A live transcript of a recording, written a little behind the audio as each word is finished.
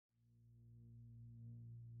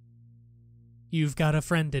You've got a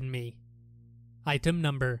friend in me. Item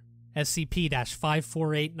number,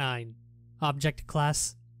 SCP-5489. Object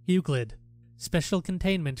class, Euclid. Special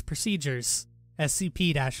containment procedures.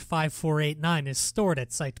 SCP-5489 is stored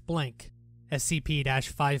at Site blank.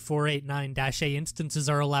 SCP-5489-A instances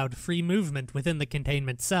are allowed free movement within the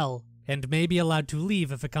containment cell, and may be allowed to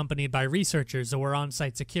leave if accompanied by researchers or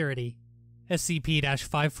on-site security.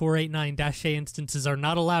 SCP-5489-A instances are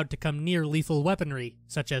not allowed to come near lethal weaponry,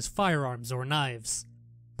 such as firearms or knives.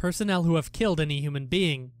 Personnel who have killed any human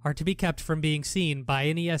being are to be kept from being seen by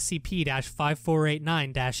any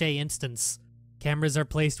SCP-5489-A instance. Cameras are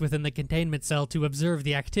placed within the containment cell to observe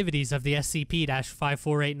the activities of the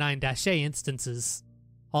SCP-5489-A instances.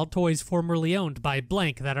 All toys formerly owned by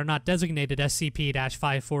blank that are not designated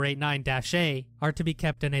SCP-5489-A are to be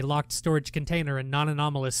kept in a locked storage container in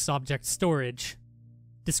non-anomalous object storage.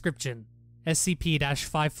 Description: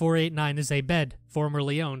 SCP-5489 is a bed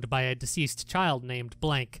formerly owned by a deceased child named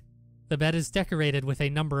blank. The bed is decorated with a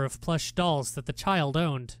number of plush dolls that the child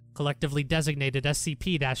owned, collectively designated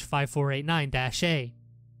SCP-5489-A.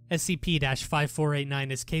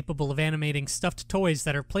 SCP-5489 is capable of animating stuffed toys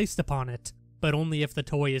that are placed upon it, but only if the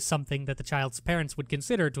toy is something that the child's parents would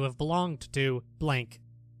consider to have belonged to blank.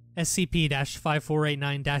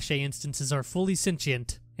 SCP-5489-A instances are fully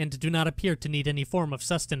sentient, and do not appear to need any form of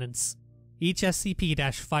sustenance. Each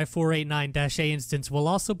SCP-5489-A instance will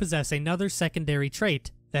also possess another secondary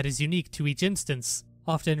trait that is unique to each instance,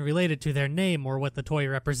 often related to their name or what the toy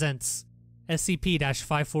represents.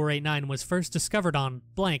 SCP-5489 was first discovered on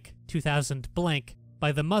blank 2000 blank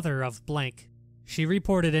by the mother of blank. She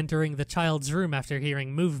reported entering the child's room after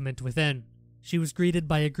hearing movement within. She was greeted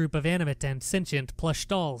by a group of animate and sentient plush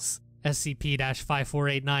dolls,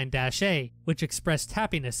 SCP-5489-A, which expressed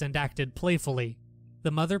happiness and acted playfully.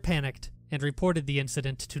 The mother panicked and reported the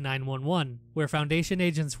incident to 911, where Foundation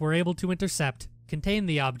agents were able to intercept, contain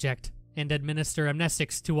the object, and administer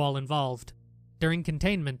amnestics to all involved. During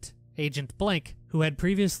containment, Agent Blank, who had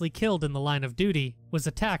previously killed in the line of duty, was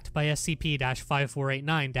attacked by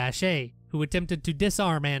SCP-5489-A, who attempted to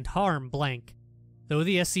disarm and harm Blank. Though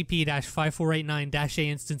the SCP-5489-A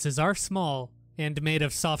instances are small and made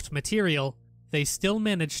of soft material, they still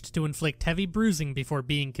managed to inflict heavy bruising before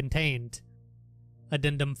being contained.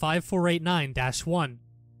 Addendum 5489-1.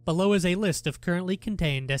 Below is a list of currently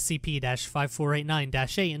contained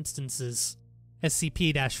SCP-5489-A instances.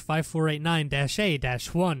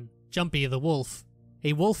 SCP-5489-A-1. Jumpy the Wolf.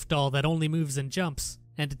 A wolf doll that only moves and jumps,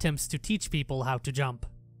 and attempts to teach people how to jump.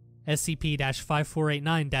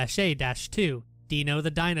 SCP-5489-A-2. Dino the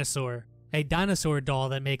Dinosaur. A dinosaur doll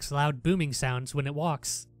that makes loud booming sounds when it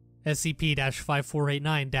walks.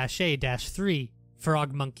 SCP-5489-A-3.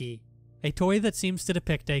 Frog Monkey. A toy that seems to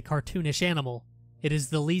depict a cartoonish animal. It is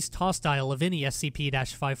the least hostile of any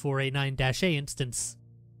SCP-5489-A instance.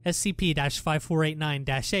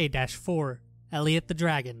 SCP-5489-A-4. Elliot the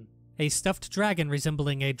Dragon. A stuffed dragon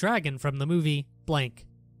resembling a dragon from the movie blank.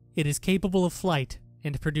 It is capable of flight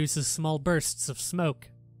and produces small bursts of smoke.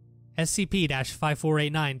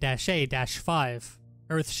 SCP-5489-A-5.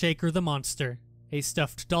 Earthshaker the Monster. A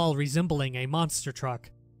stuffed doll resembling a monster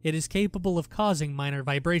truck. It is capable of causing minor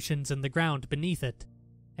vibrations in the ground beneath it.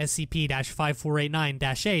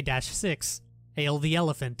 SCP-5489-A-6. Ale the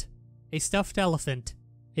Elephant. A stuffed elephant.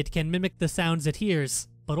 It can mimic the sounds it hears,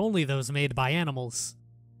 but only those made by animals.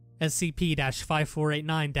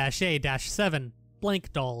 SCP-5489-A-7.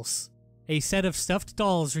 Blank Dolls. A set of stuffed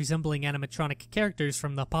dolls resembling animatronic characters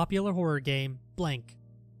from the popular horror game Blank.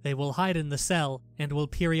 They will hide in the cell, and will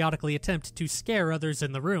periodically attempt to scare others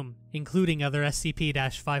in the room, including other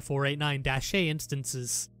SCP-5489-A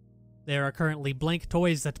instances. There are currently blank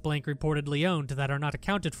toys that Blank reportedly owned that are not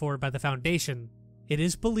accounted for by the Foundation. It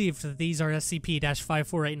is believed that these are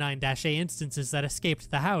SCP-5489-A instances that escaped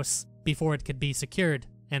the house before it could be secured,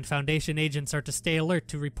 and Foundation agents are to stay alert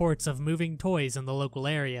to reports of moving toys in the local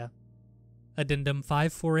area. Addendum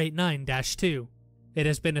 5489-2. It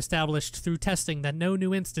has been established through testing that no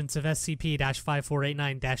new instance of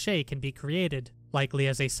SCP-5489-A can be created, likely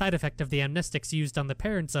as a side effect of the amnestics used on the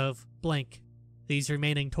parents of blank. These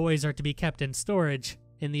remaining toys are to be kept in storage,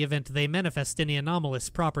 in the event they manifest any anomalous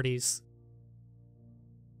properties.